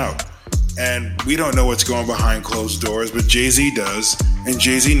selling out, and we don't know what's going behind closed doors, but Jay-Z does, and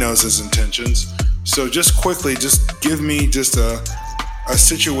Jay-Z knows his intentions. So just quickly, just give me just a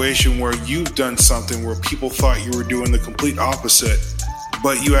situation where you've done something where people thought you were doing the complete opposite,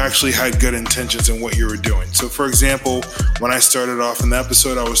 but you actually had good intentions in what you were doing. So for example, when I started off in the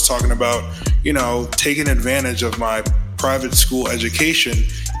episode, I was talking about, taking advantage of my private school education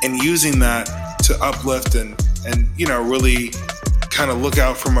and using that to uplift and really kind of look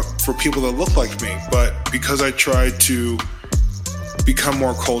out for people that look like me. But because I tried to become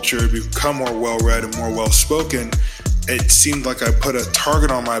more cultured, become more well-read and more well-spoken, it seemed like I put a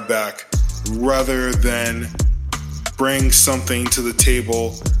target on my back rather than bring something to the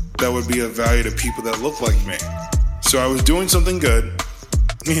table that would be of value to people that look like me. So I was doing something good,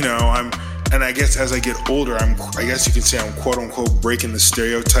 and I guess as I get older, I guess you can say I'm quote unquote breaking the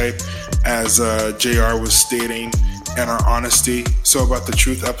stereotype, as JR was stating, and our honesty. So about the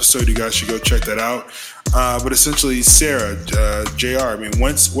truth episode, you guys should go check that out. But essentially, Sarah, JR,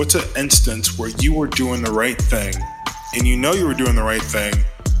 what's an instance where you were doing the right thing, and you were doing the right thing,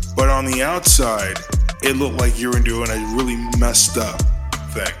 but on the outside, it looked like you were doing a really messed up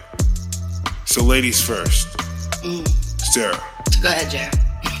thing? So ladies first. Sarah. Go ahead, JR.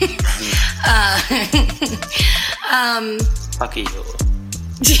 Fuck you.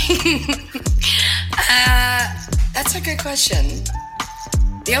 That's a good question.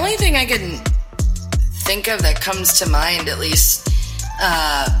 The only thing I can think of that comes to mind, at least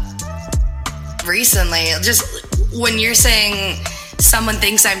recently, just when you're saying someone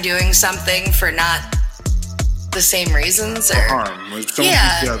thinks I'm doing something for not the same reasons, or harm. Like someone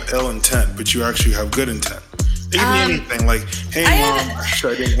thinks you have ill intent, but you actually have good intent. It can be anything, like, hey mom,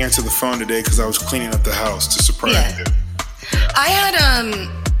 I didn't answer the phone today because I was cleaning up the house to surprise you. I had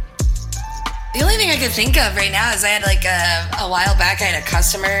the only thing I could think of right now is I had like a while back I had a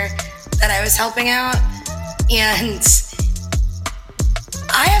customer that I was helping out, and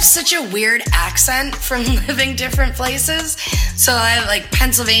I have such a weird accent from living different places. So I have like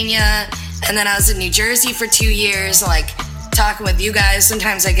Pennsylvania, and then I was in New Jersey for 2 years, like talking with you guys.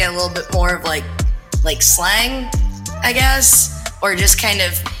 Sometimes I get a little bit more of like slang, I guess, or just kind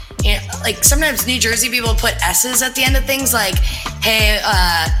of like sometimes New Jersey people put S's at the end of things, like, hey,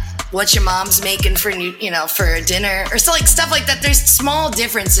 what your mom's making for for dinner, or so, like stuff like that. There's small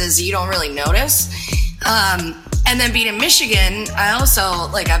differences you don't really notice. And then being in Michigan, I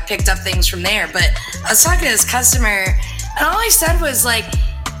also like I picked up things from there. But I was talking to this customer, and all I said was like,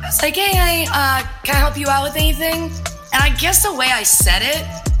 hey, can I help you out with anything? And I guess the way I said it,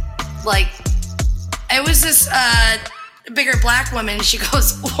 like, it was this bigger black woman. And she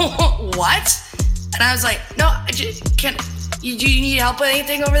goes, what? And I was like, no, do you need help with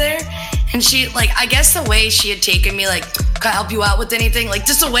anything over there? And she, like, I guess the way she had taken me, like, can I help you out with anything? Like,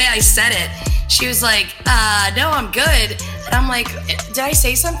 just the way I said it. She was like, no, I'm good. And I'm like, did I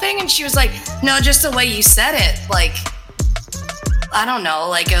say something? And she was like, no, just the way you said it. Like, I don't know,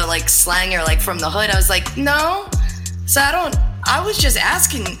 like a slang or like from the hood. I was like, no. So I was just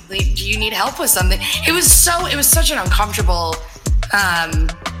asking, like, do you need help with something? It was such an uncomfortable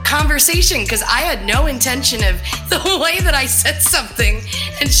conversation because I had no intention of the way that I said something.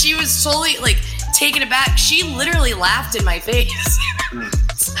 And she was totally like taken aback. She literally laughed in my face.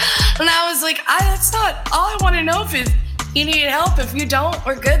 And I was like, that's not all I want to know. If you need help, if you don't,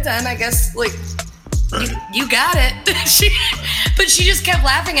 we're good then. I guess, like, you got it. But she just kept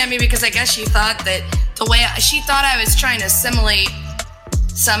laughing at me because I guess she thought that she thought I was trying to assimilate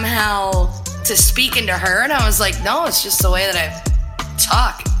somehow to speak into her. And I was like, no, it's just the way that I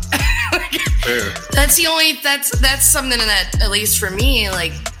talk. That's something that, at least for me,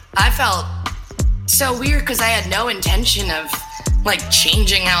 like, I felt so weird because I had no intention of like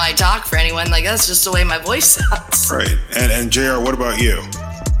changing how I talk for anyone. Like, that's just the way my voice sounds. Right. And JR, what about you?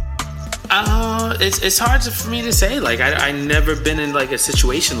 It's hard for me to say. Like, I never been in like a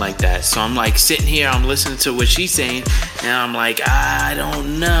situation like that. So I'm like sitting here, I'm listening to what she's saying, and I'm like, I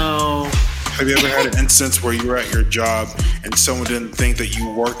don't know. Have you ever had an instance where you were at your job and someone didn't think that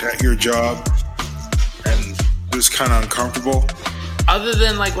you worked at your job and it was kind of uncomfortable? Other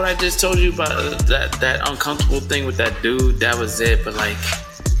than like what I just told you about that uncomfortable thing with that dude, that was it. But like,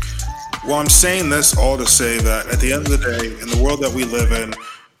 well, I'm saying this all to say that at the end of the day, in the world that we live in,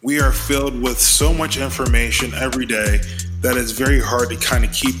 we are filled with so much information every day that it's very hard to kind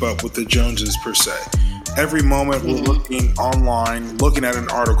of keep up with the Joneses per se. Every moment we're looking online, looking at an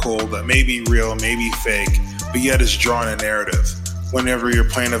article that may be real, may be fake, but yet it's drawn a narrative. Whenever you're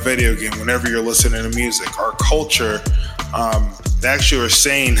playing a video game, whenever you're listening to music, our culture, they actually are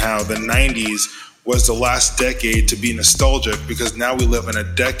saying how the 90s was the last decade to be nostalgic because now we live in a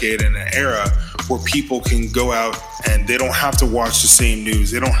decade and an era where people can go out and they don't have to watch the same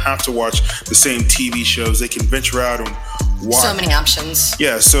news. They don't have to watch the same TV shows. They can venture out and watch. So many options.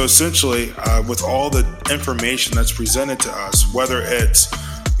 Yeah, so essentially, with all the information that's presented to us, whether it's,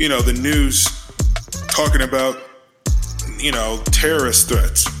 the news talking about, terrorist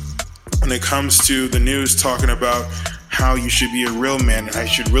threats, when it comes to the news talking about how you should be a real man and how you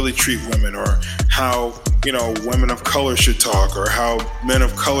should really treat women, or how, women of color should talk, or how men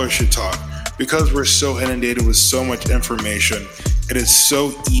of color should talk. Because we're so inundated with so much information, it is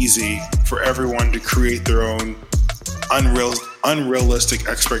so easy for everyone to create their own unrealistic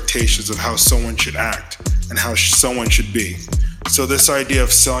expectations of how someone should act and how someone should be. So this idea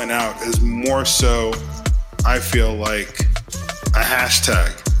of selling out is more so, I feel like, a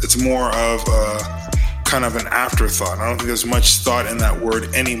hashtag. It's more of a kind of an afterthought. I don't think there's much thought in that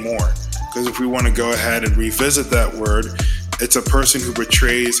word anymore. Because if we want to go ahead and revisit that word, it's a person who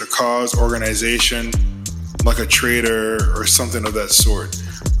betrays a cause, organization, like a traitor or something of that sort.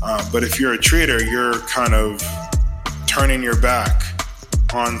 But if you're a traitor, you're kind of turning your back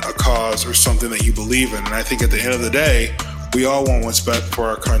on a cause or something that you believe in. And I think at the end of the day, we all want what's best for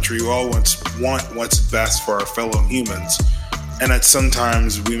our country. We all want what's best for our fellow humans. And that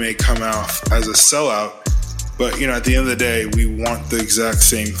sometimes we may come out as a sellout, but, at the end of the day, we want the exact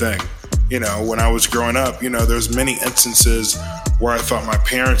same thing. When I was growing up, there's many instances where I thought my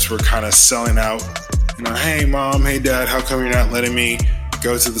parents were kind of selling out. Hey, mom, hey, dad, how come you're not letting me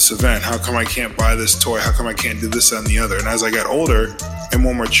go to this event? How come I can't buy this toy? How come I can't do this and the other? And as I got older and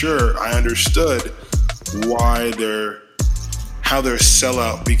more mature, I understood how their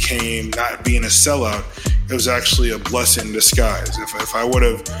sellout became not being a sellout. It was actually a blessing in disguise. If I would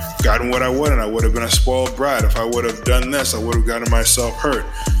have gotten what I wanted, I would have been a spoiled brat. If I would have done this, I would have gotten myself hurt.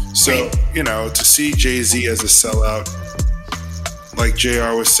 So, to see Jay-Z as a sellout, like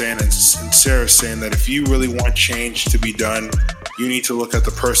JR was saying and Sarah saying, that if you really want change to be done, you need to look at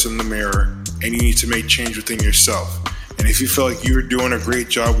the person in the mirror and you need to make change within yourself. And if you feel like you're doing a great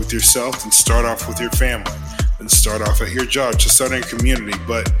job with yourself, then start off with your family. Then start off at your job, just start in your community.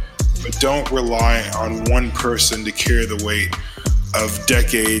 But don't rely on one person to carry the weight of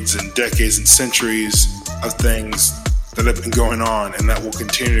decades and centuries of things that have been going on and that will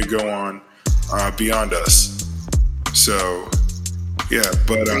continue to go on beyond us. So,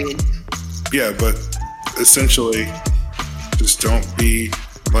 but essentially, just don't be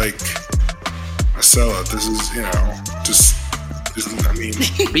like a sellout. This is, I mean,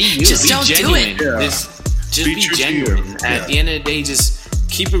 be you, just be don't genuine. do it. Just be genuine. At the end of the day, just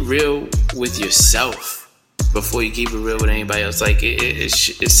keep it real with yourself before you keep it real with anybody else. Like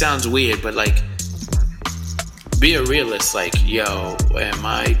it sounds weird, but like, be a realist. Like, yo, am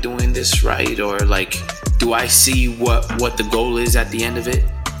I doing this right? Or like, do I see what the goal is at the end of it?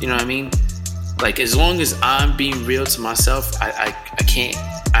 You know what I mean? Like, as long as I'm being real to myself, I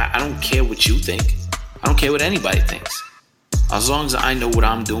don't care what you think. I don't care what anybody thinks. As long as I know what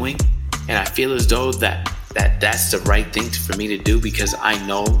I'm doing and I feel as though that's the right thing for me to do, because I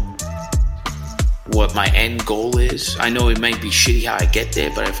know what my end goal is. I know it might be shitty how I get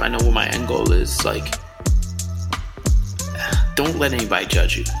there, but if I know what my end goal is, like, don't let anybody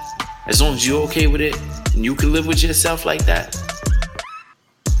judge you. As long as you're okay with it and you can live with yourself like that,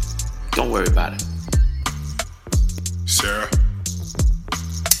 don't worry about it. Sarah?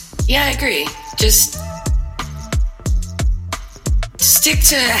 Yeah, I agree. Just stick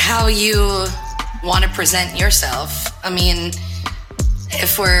to how you want to present yourself. I mean,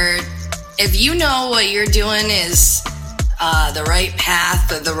 if you know what you're doing is the right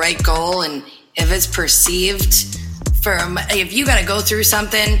path or the right goal, and if it's perceived if you got to go through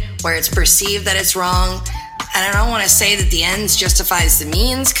something where it's perceived that it's wrong, and I don't want to say that the ends justifies the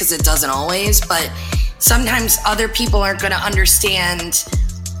means, because it doesn't always, but sometimes other people aren't going to understand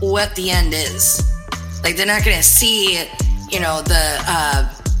what the end is. Like, they're not going to see,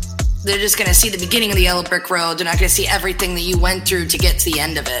 they're just going to see the beginning of the yellow brick road. They're not going to see everything that you went through to get to the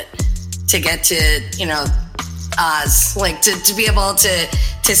end of it, to get to, Oz, like to be able to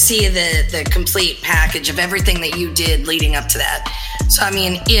see the complete package of everything that you did leading up to that. So, I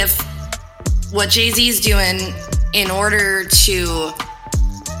mean, if what Jay-Z's doing in order to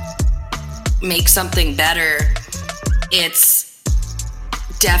make something better, it's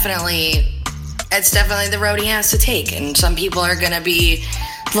definitely the road he has to take. And some people are going to be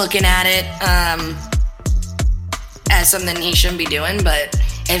looking at it as something he shouldn't be doing, but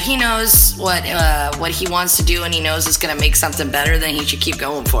if he knows what he wants to do and he knows it's going to make something better, then he should keep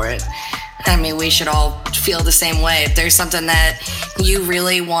going for it. I mean, we should all feel the same way. If there's something that you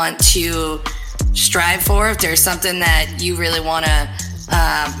really want to strive for, if there's something that you really want to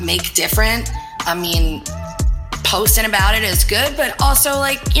make different, I mean, posting about it is good, but also,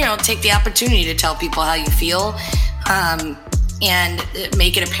 take the opportunity to tell people how you feel and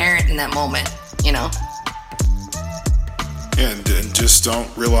make it apparent in that moment, And just don't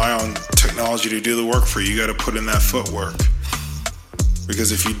rely on technology to do the work for you. You got to put in that footwork.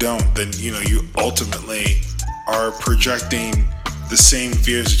 Because if you don't, then, you ultimately are projecting the same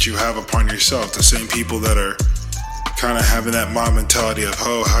fears that you have upon yourself. The same people that are kind of having that mob mentality of,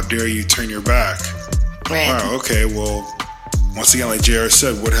 oh, how dare you turn your back? Right. Wow, okay, well, once again, like JR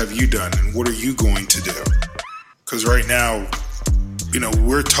said, what have you done? And what are you going to do? Because right now,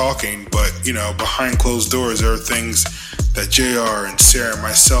 we're talking, but, behind closed doors, there are things that JR and Sarah and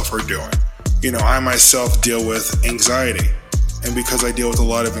myself are doing. I myself deal with anxiety. And because I deal with a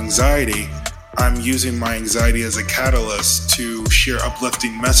lot of anxiety, I'm using my anxiety as a catalyst to share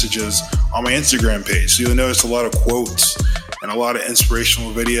uplifting messages on my Instagram page. So you'll notice a lot of quotes and a lot of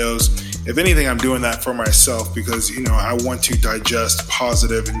inspirational videos. If anything, I'm doing that for myself because, I want to digest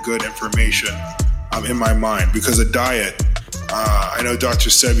positive and good information in my mind. Because a diet, I know Dr.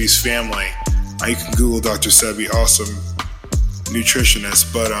 Sebi's family, you can Google Dr. Sebi, awesome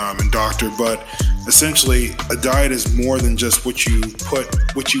nutritionist, and doctor, but essentially a diet is more than just what you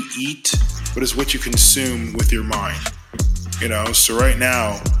eat, but it's what you consume with your mind. So right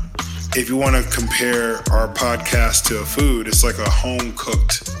now, if you want to compare our podcast to a food, it's like a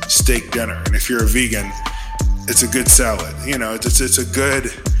home-cooked steak dinner. And if you're a vegan, it's a good salad. It's a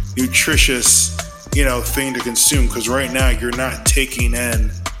good, nutritious, thing to consume. Because right now, you're not taking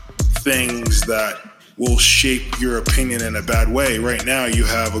in things that will shape your opinion in a bad way. Right now, you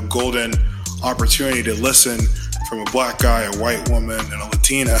have a golden opportunity to listen from a black guy, a white woman, and a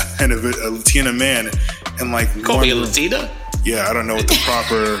Latina, and a Latina man. And call me a Latina? Yeah, I don't know what the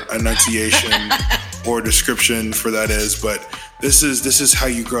proper enunciation or description for that is, but this is how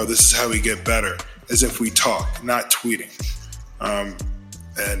you grow. This is how we get better, as if we talk, not tweeting.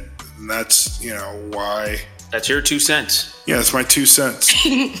 And that's why. That's your 2 cents. Yeah, that's my 2 cents.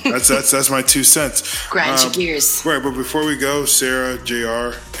 that's my 2 cents. Grind your gears. Right, but before we go, Sarah,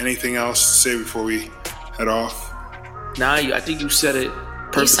 JR, anything else to say before we head off? Nah, I think you said it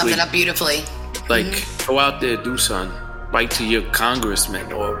perfectly. You summed it up beautifully. Like, go out there, do something. Write to your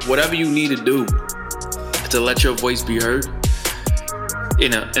congressman or whatever you need to do to let your voice be heard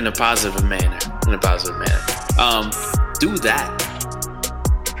in a positive manner. Do that.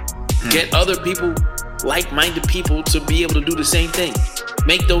 Get other people, like-minded people, to be able to do the same thing.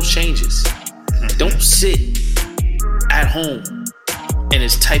 Make those changes. Don't sit at home in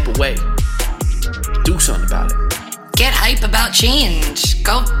this type of way. Do something about it. Get hype about change.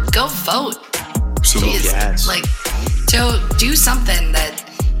 Go vote. Absolutely. Jeez. Yes. Like, to do something that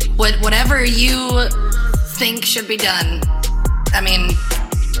whatever you think should be done. I mean,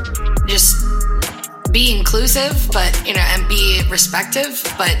 just be inclusive, but and be respective.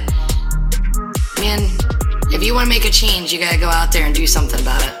 But man, if you want to make a change, you gotta go out there and do something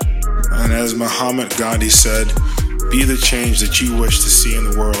about it. And as Mahatma Gandhi said, be the change that you wish to see in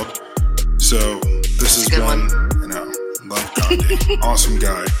the world. So this has been, love Gandhi. Awesome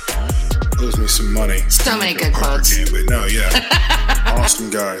guy. Owes me some money. So many good quotes. Game, but no, yeah.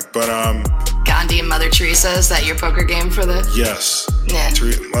 Awesome guy. But Gandhi and Mother Teresa, is that your poker game for the? Yes. Yeah.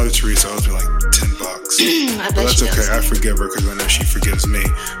 Mother Teresa owes me like $10. I bet But that's she okay. does. I forgive her because I know she forgives me.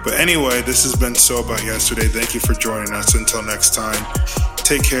 But anyway, this has been So About Yesterday. Thank you for joining us. Until next time,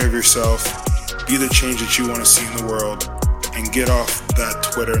 take care of yourself. Be the change that you want to see in the world. And get off that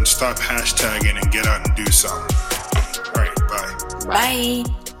Twitter and stop hashtagging and get out and do something. All right. Bye. Bye.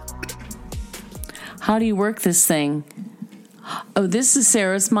 How do you work this thing? Oh, this is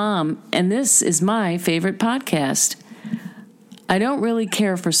Sarah's mom, and this is my favorite podcast. I don't really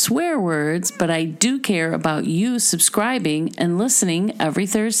care for swear words, but I do care about you subscribing and listening every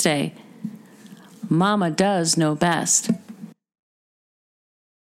Thursday. Mama does know best.